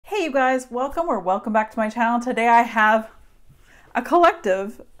Hey you guys, welcome back to my channel. Today I have a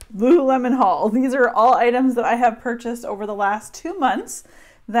collective Lululemon haul. These are all items that I have purchased over the last 2 months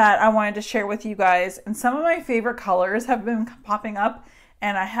that I wanted to share with you guys. And some of my favorite colors have been popping up,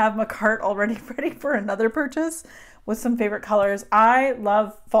 and I have my cart already ready for another purchase with some favorite colors. I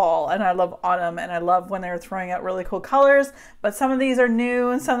love fall and I love autumn, and I love when they're throwing out really cool colors, but some of these are new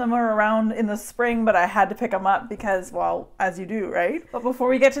and some of them are around in the spring, but I had to pick them up because, well, as you do, right? But before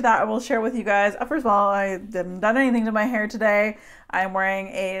we get to that, I will share with you guys, first of all, I haven't done anything to my hair today. I'm wearing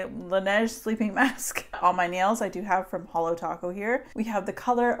a Laneige sleeping mask on my nails. I do have from Hollow Taco here. We have the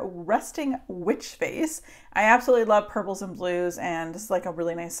color Resting Witch Face. I absolutely love purples and blues, and this is like a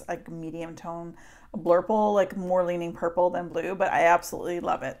really nice like medium tone blurple, like more leaning purple than blue, but I absolutely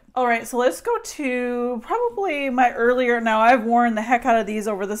love it. All right, so let's go to probably my earlier, now I've worn the heck out of these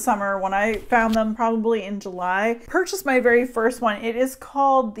over the summer when I found them probably in July. Purchased my very first one. It is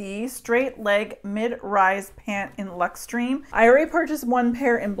called the Straight Leg Mid-Rise Pant in Luxtreme. I already purchased one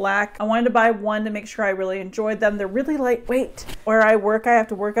pair in black. I wanted to buy one to make sure I really enjoyed them. They're really lightweight. Where I work, I have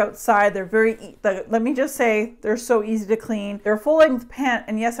to work outside. They're let me just say, they're so easy to clean. They're a full-length pant,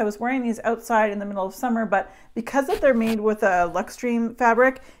 and yes, I was wearing these outside in the middle of summer, but because they're made with a Luxtreme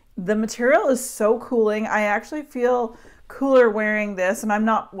fabric, the material is so cooling. I actually feel cooler wearing this, and I'm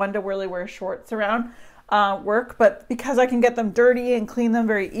not one to really wear shorts around work, but because I can get them dirty and clean them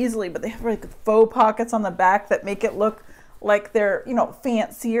very easily, but they have like faux pockets on the back that make it look like they're, you know,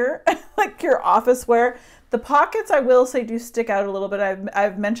 fancier, like your office wear. The pockets, I will say, do stick out a little bit.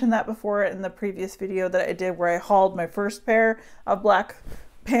 I've mentioned that before in the previous video that I did where I hauled my first pair of black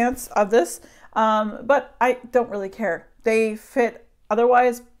pants of this, but I don't really care. They fit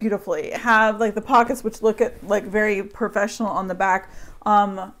otherwise beautifully. Have like the pockets which look at like very professional on the back.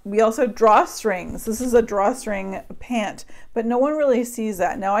 We also drawstrings. This is a drawstring pant, but no one really sees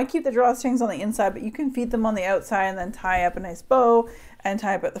that. Now I keep the drawstrings on the inside, but you can feed them on the outside and then tie up a nice bow and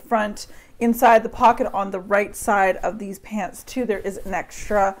tie up at the front. Inside the pocket on the right side of these pants too, there is an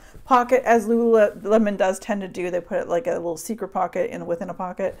extra pocket, as Lululemon does tend to do. They put it like a little secret pocket within a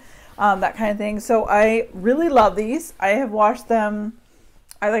pocket, that kind of thing. So I really love these. I have washed them.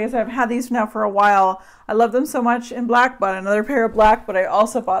 Like I said, I've had these now for a while. I love them so much in black, bought another pair of black, but I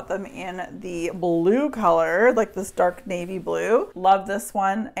also bought them in the blue color, like this dark navy blue. Love this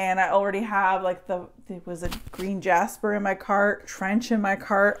one. And I already have like it was a green jasper in my cart, trench in my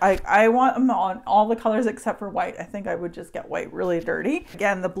cart. I want them on all the colors except for white. I think I would just get white really dirty.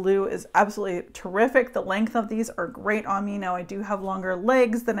 Again, the blue is absolutely terrific. The length of these are great on me. Now I do have longer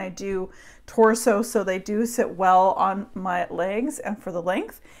legs than I do torso, so they do sit well on my legs and for the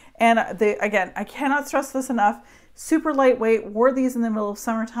length. And again, I cannot stress this enough, super lightweight. Wore these in the middle of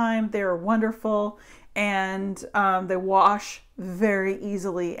summertime. They are wonderful, and they wash very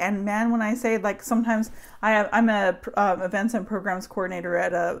easily. And man, when I say, like, sometimes I'm a events and programs coordinator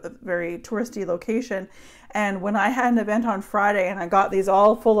at a very touristy location, and when I had an event on Friday and I got these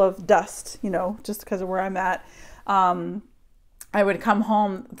all full of dust, you know, just because of where I'm at, I would come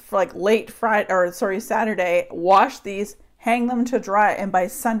home for like late Saturday, wash these, hang them to dry, and by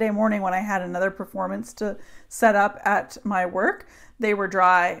Sunday morning when I had another performance to set up at my work, they were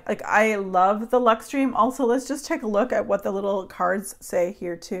dry. Like, I love the Luxtreme. Also, let's just take a look at what the little cards say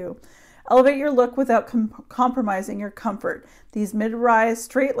here too. Elevate your look without compromising your comfort. These mid-rise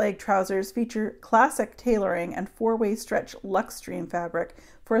straight leg trousers feature classic tailoring and 4-way stretch Luxtreme fabric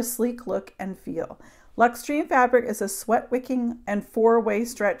for a sleek look and feel. Luxtreme fabric is a sweat wicking and 4-way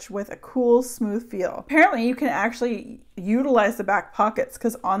stretch with a cool, smooth feel. Apparently you can actually utilize the back pockets,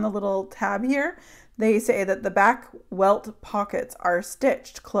 because on the little tab here, they say that the back welt pockets are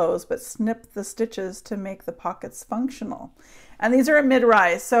stitched closed, but snip the stitches to make the pockets functional. And these are a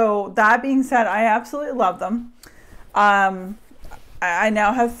mid-rise. So that being said, I absolutely love them. I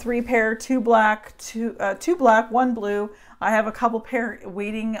now have 3 pair, 2 black, 2 black, 1 blue. I have a couple pair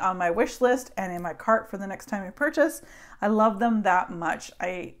waiting on my wish list and in my cart for the next time I purchase. I love them that much.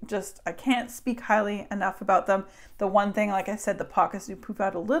 I can't speak highly enough about them. The one thing, like I said, the pockets do poof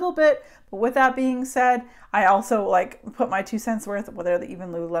out a little bit, but with that being said, I also like put my 2 cents worth, whether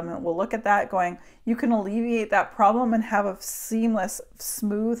even Lululemon will look at that going, you can alleviate that problem and have a seamless,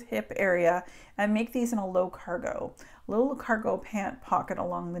 smooth hip area and make these in a low cargo. Little cargo pant pocket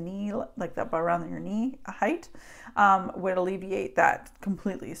along the knee, like that around your knee height, would alleviate that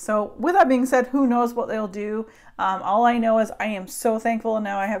completely. So with that being said, who knows what they'll do? All I know is I am so thankful, and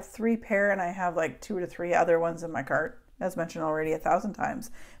now I have 3 pair and I have like 2 to 3 other ones in my cart. as mentioned already 1,000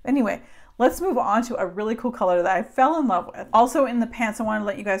 times. Anyway, let's move on to a really cool color that I fell in love with. Also in the pants, I want to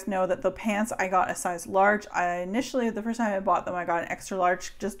let you guys know that the pants I got a size large. Initially, the first time I bought them, I got an extra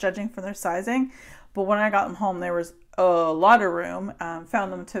large, just judging from their sizing. But when I got them home, there was a lot of room,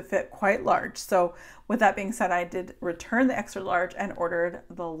 found them to fit quite large. So with that being said, I did return the extra large and ordered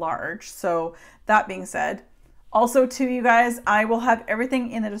the large. So that being said, also to you guys, I will have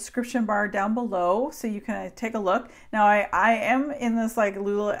everything in the description bar down below so you can take a look. Now I am in this like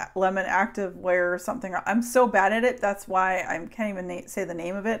Lululemon active wear or something. I'm so bad at it. That's why I can't even say the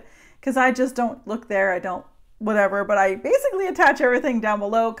name of it, because I just don't look there. I don't whatever, but I basically attach everything down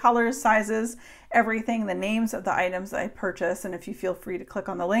below, colors, sizes, everything, the names of the items that I purchase. And if you feel free to click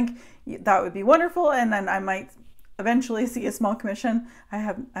on the link, that would be wonderful. And then I might eventually see a small commission. I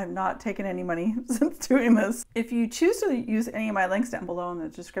have not taken any money since doing this. If you choose to use any of my links down below in the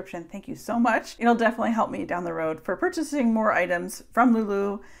description, thank you so much. It'll definitely help me down the road for purchasing more items from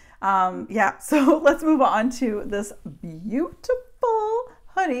Lulu. Yeah, so let's move on to this beautiful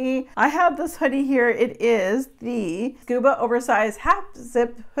hoodie. I have this hoodie here. It is the Scuba Oversized Half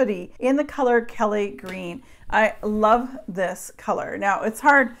Zip Hoodie in the color Kelly Green. I love this color. Now it's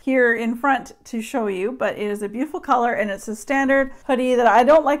hard here in front to show you, but it is a beautiful color and it's a standard hoodie that I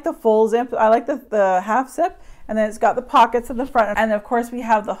don't like the full zip. I like the half zip, and then it's got the pockets at the front. And of course we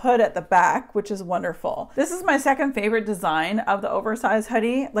have the hood at the back, which is wonderful. This is my second favorite design of the oversized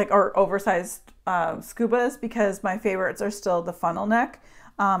hoodie, or oversized Scubas, because my favorites are still the funnel neck.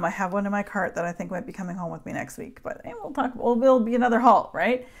 I have one in my cart that I think might be coming home with me next week, but we'll talk. Will be another haul,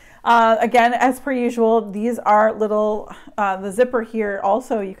 right? Again, as per usual, these are little, the zipper here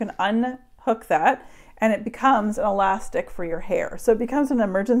also, you can unhook that and it becomes an elastic for your hair. So it becomes an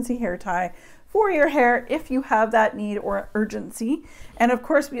emergency hair tie for your hair if you have that need or urgency. And of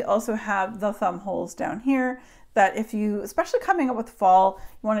course, we also have the thumb holes down here that if you, especially coming up with fall,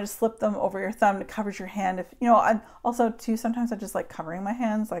 you want to just slip them over your thumb to cover your hand. If you know, and also too, sometimes I just like covering my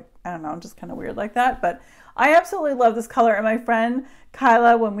hands, like, I don't know, I'm just kind of weird like that. But I absolutely love this color. And my friend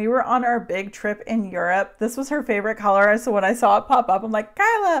Kyla, when we were on our big trip in Europe, this was her favorite color. So when I saw it pop up, I'm like,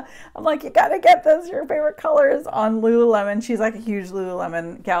 Kyla, I'm like, you gotta get this. Your favorite color is on Lululemon. She's like a huge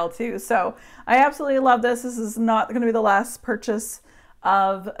Lululemon gal too. So I absolutely love this. This is not going to be the last purchase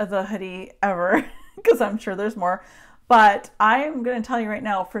of the hoodie ever, because I'm sure there's more. But I'm going to tell you right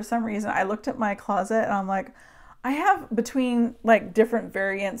now, for some reason, I looked at my closet and I'm like, I have between like different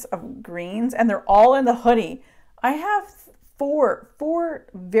variants of greens, and they're all in the hoodie. I have four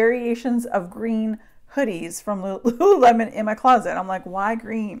variations of green hoodies from Lululemon in my closet. I'm like, why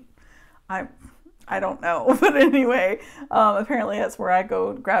green? I don't know. But anyway, apparently that's where I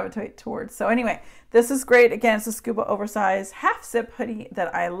go gravitate towards. So anyway, this is great. Again, it's a Scuba Oversized half zip hoodie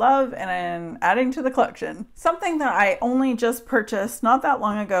that I love and I'm adding to the collection. Something that I only just purchased not that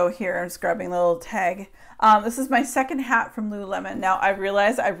long ago here. I'm just grabbing the little tag. This is my second hat from Lululemon. Now I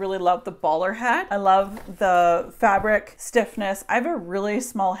realize I really love the baller hat. I love the fabric stiffness. I have a really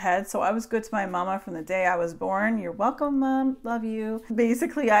small head, so I was good to my mama from the day I was born. You're welcome, Mom. Love you.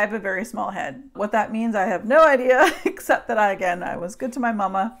 Basically, I have a very small head. What that means, I have no idea, except that I was good to my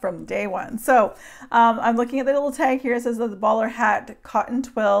mama from day one. So I'm looking at the little tag here. It says that the baller hat, cotton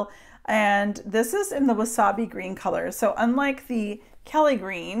twill, and this is in the wasabi green color. So unlike the Kelly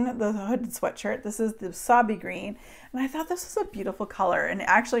green, the hooded sweatshirt, this is the wasabi green, and I thought this was a beautiful color, and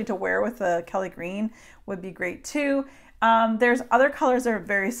actually to wear with the Kelly green would be great too. There's other colors that are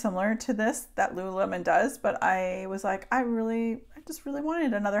very similar to this that Lululemon does, but I was like, I just really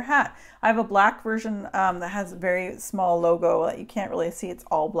wanted another hat. I have a black version that has a very small logo that you can't really see. It's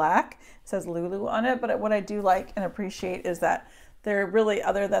all black. It says Lulu on it, but what I do like and appreciate is that there really,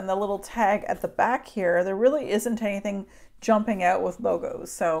 other than the little tag at the back here, there really isn't anything jumping out with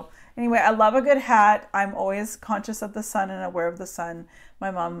logos. So anyway, I love a good hat. I'm always conscious of the sun and aware of the sun.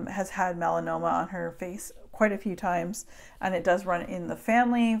 My mom has had melanoma on her face quite a few times, and it does run in the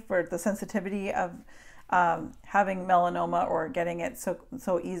family for the sensitivity of having melanoma or getting it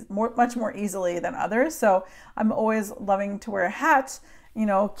much more easily than others. So I'm always loving to wear a hat, you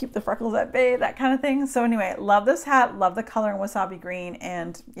know, keep the freckles at bay, that kind of thing. So anyway, love this hat, love the color in wasabi green,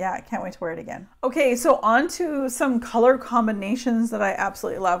 and yeah, I can't wait to wear it again. Okay, so on to some color combinations that I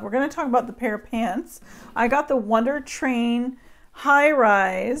absolutely love. We're going to talk about the pair of pants. I got the Wunder Train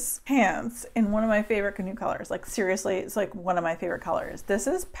high-rise pants in one of my favorite new colors. Like seriously, it's like one of my favorite colors. This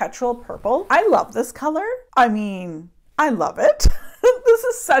is Petrol Purple. I love this color. I mean, I love it. This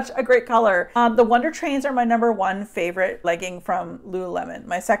is such a great color. The Wunder trains are my #1 favorite legging from Lululemon.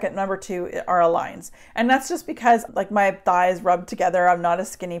 My second, #2 are Aligns. And that's just because like my thighs rub together. I'm not a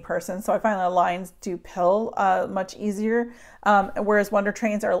skinny person, so I find that Aligns do pill much easier. Whereas Wunder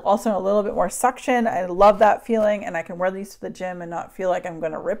trains are also a little bit more suction. I love that feeling, and I can wear these to the gym and not feel like I'm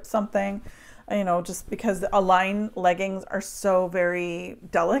going to rip something. You know, just because the Align leggings are so very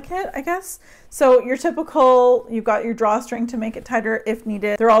delicate, I guess. So your typical, you've got your drawstring to make it tighter if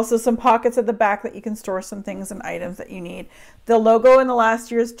needed. There are also some pockets at the back that you can store some things and items that you need. The logo in the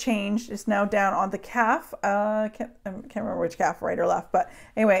last year's changed. It's now down on the calf. I can't remember which calf, right or left, but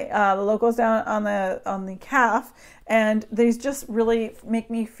anyway, the logo's down on the calf, and these just really make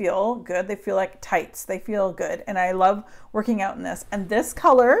me feel good. They feel like tights. They feel good, and I love working out in this. And this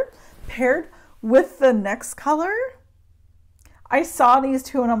color paired with the next color, I saw these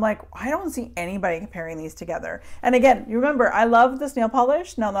two and I'm like, I don't see anybody comparing these together. And again, you remember, I love this nail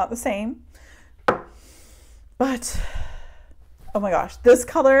polish. Now, not the same, but oh my gosh, this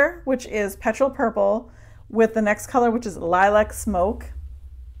color, which is Petrol Purple, with the next color, which is Lilac Smoke.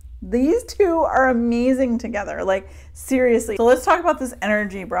 These two are amazing together, like seriously. So let's talk about this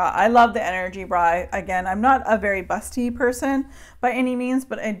energy bra. I love the energy bra. Again, I'm not a very busty person by any means,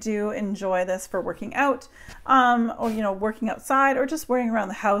 but I do enjoy this for working out, or you know, working outside or just wearing around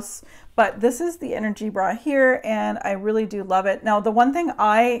the house. But this is the energy bra here, and I really do love it. Now, the one thing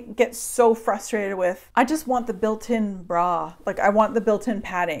I get so frustrated with, I just want the built-in bra. Like I want the built-in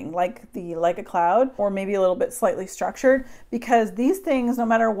padding, like a cloud, or maybe a little bit slightly structured, because these things, no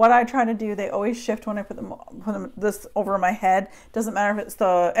matter what I try to do, they always shift when I put them this over my head. Doesn't matter if it's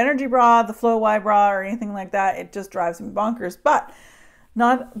the energy bra, the Flow Y bra, or anything like that. It just drives me bonkers. But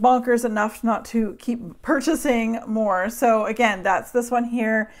not bonkers enough not to keep purchasing more. So again, that's this one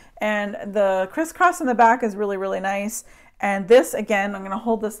here, and the crisscross in the back is really, really nice. And this, again, I'm going to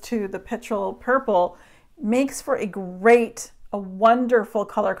hold this to the Petrol Purple, makes for a wonderful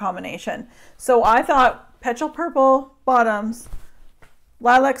color combination. So I thought Petrol Purple bottoms,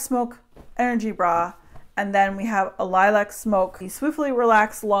 Lilac Smoke energy bra, and then we have a Lilac Smoke, the Swiftly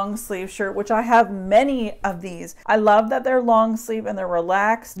Relaxed long sleeve shirt, which I have many of these. I love that they're long sleeve and they're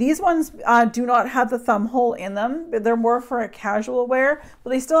relaxed. These ones do not have the thumb hole in them. They're more for a casual wear, but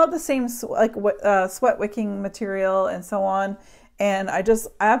they still have the same sweat wicking material and so on. And I just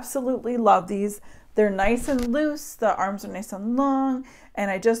absolutely love these. They're nice and loose. The arms are nice and long.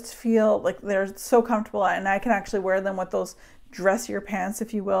 And I just feel like they're so comfortable, and I can actually wear them with those dressier pants,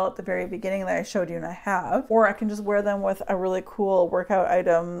 if you will, at the very beginning that I showed you and I have, or I can just wear them with a really cool workout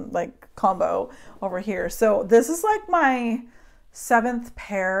item like combo over here. So this is like my 7th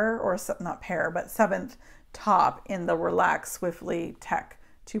pair, or not pair, but 7th top in the Relax Swiftly Tech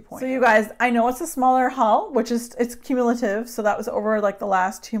 2.0. So you guys, I know it's a smaller haul, which is, it's cumulative. So that was over like the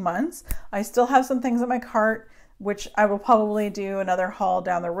last 2 months. I still have some things in my cart, which I will probably do another haul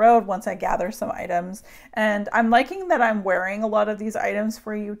down the road once I gather some items. And I'm liking that I'm wearing a lot of these items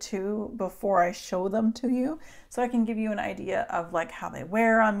for you too before I show them to you, so I can give you an idea of like how they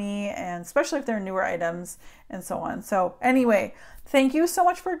wear on me, and especially if they're newer items and so on. So anyway, thank you so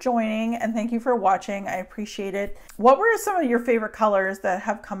much for joining, and thank you for watching. I appreciate it. What were some of your favorite colors that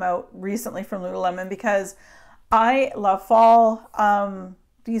have come out recently from Lululemon? Because I love fall,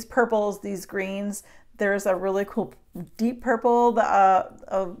 these purples, these greens. There's a really cool deep purple,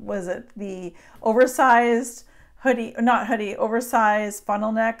 was it the oversized hoodie, not hoodie, oversized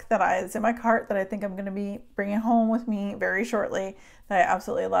funnel neck that is in my cart that I think I'm going to be bringing home with me very shortly, that I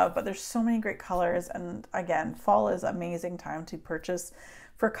absolutely love. But there's so many great colors, and again, fall is an amazing time to purchase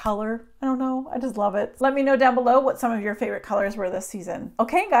for color. I don't know, I just love it. Let me know down below what some of your favorite colors were this season.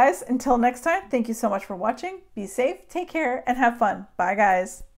 Okay guys, until next time, thank you so much for watching. Be safe, take care, and have fun. Bye guys.